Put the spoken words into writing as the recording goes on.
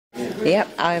Yep,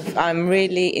 I'm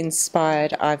really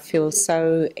inspired. I feel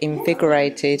so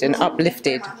invigorated and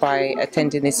uplifted by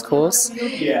attending this course.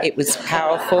 It was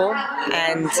powerful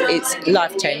and it's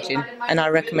life-changing, and I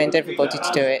recommend everybody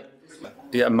to do it.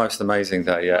 Yeah, most amazing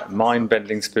day, yeah.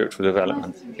 Mind-bending spiritual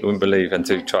development. You wouldn't believe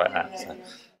until you try it out. So.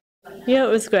 Yeah, it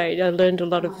was great. I learned a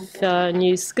lot of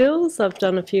new skills. I've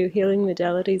done a few healing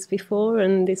modalities before,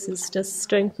 and this has just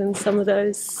strengthened some of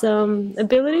those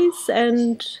abilities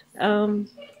and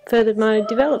furthered my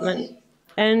development.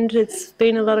 And it's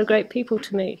been a lot of great people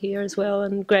to meet here as well,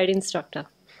 and great instructor.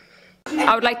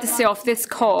 I would like to say off this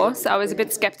course, I was a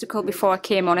bit sceptical before I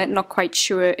came on it, not quite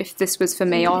sure if this was for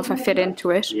me or if I fit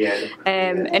into it.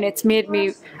 And it's made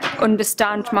me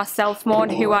understand myself more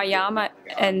and who I am,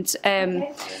 and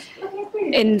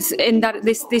in that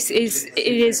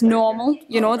it is normal,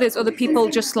 you know, there's other people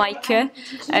just like you,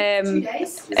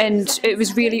 and it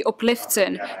was really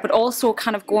uplifting, but also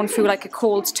kind of going through like a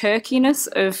cold turkeyness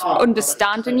of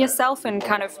understanding yourself and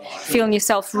kind of feeling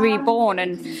yourself reborn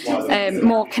and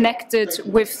more connected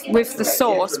with the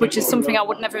source, which is something I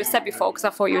would never have said before because I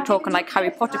thought you were talking like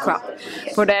Harry Potter crap,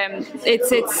 but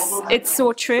it's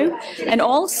so true. And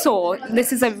also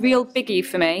this is a real biggie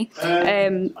for me.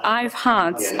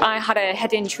 I had a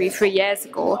head injury 3 years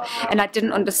ago, and I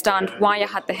didn't understand why I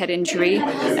had the head injury,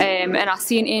 and I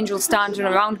seen angels standing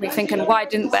around me thinking, why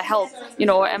didn't they help? You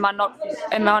know, am I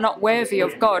not worthy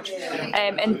of God?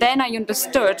 And then I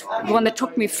understood when they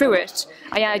took me through it,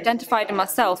 I identified in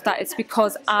myself that it's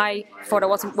because I thought I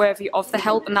wasn't worthy of the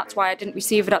help, and that's why I didn't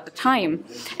receive it at the time.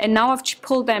 And now I've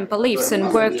pulled them beliefs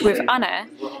and worked with Anna,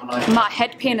 my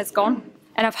head pain is gone.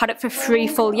 And I've had it for 3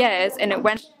 full years, and it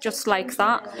went just like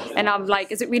that. And I'm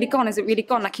like, is it really gone? Is it really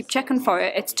gone? I keep checking for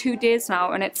it. It's 2 days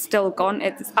now, and it's still gone.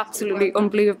 It's absolutely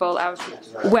unbelievable. I would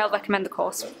well recommend the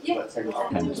course.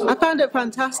 I found it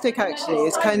fantastic, actually.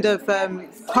 It's kind of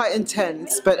quite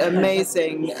intense, but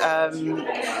amazing.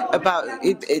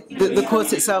 The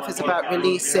course itself is about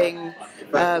releasing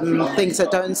things that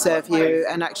don't serve you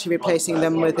and actually replacing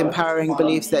them with empowering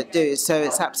beliefs that do. So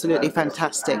it's absolutely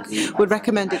fantastic. Would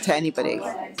recommend it to anybody.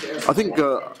 I think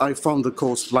I found the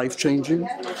course life-changing.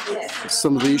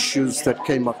 Some of the issues that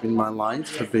came up in my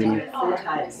life have been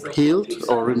healed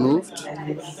or removed,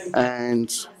 and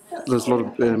there's a lot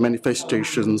of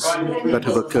manifestations that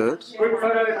have occurred.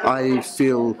 I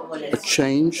feel a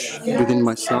change within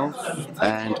myself,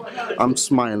 and I'm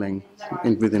smiling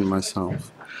within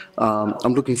myself.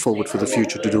 I'm looking forward for the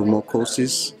future to do more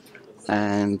courses,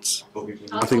 and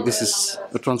I think this is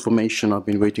a transformation I've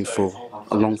been waiting for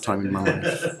a long time in my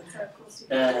life.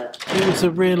 It was a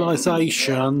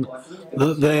realisation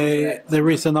that there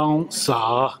is an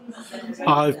answer.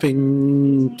 I've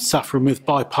been suffering with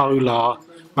bipolar,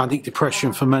 manic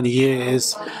depression for many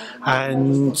years,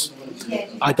 and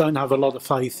I don't have a lot of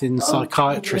faith in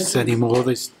psychiatrists anymore.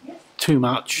 There's too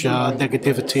much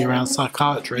negativity around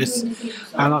psychiatrists,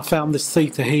 and I found this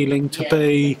Theta healing to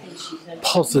be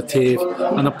positive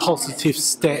and a positive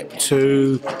step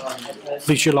to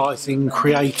visualising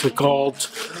Creator God,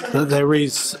 that there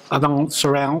is an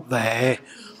answer out there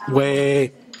where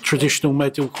traditional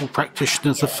medical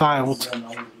practitioners have failed.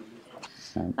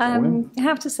 I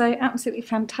have to say, absolutely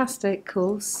fantastic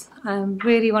course.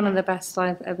 Really one of the best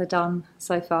I've ever done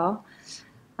so far.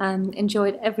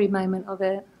 Enjoyed every moment of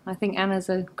it. I think Anna's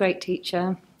a great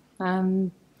teacher.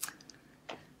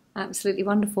 Absolutely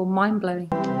wonderful, mind-blowing.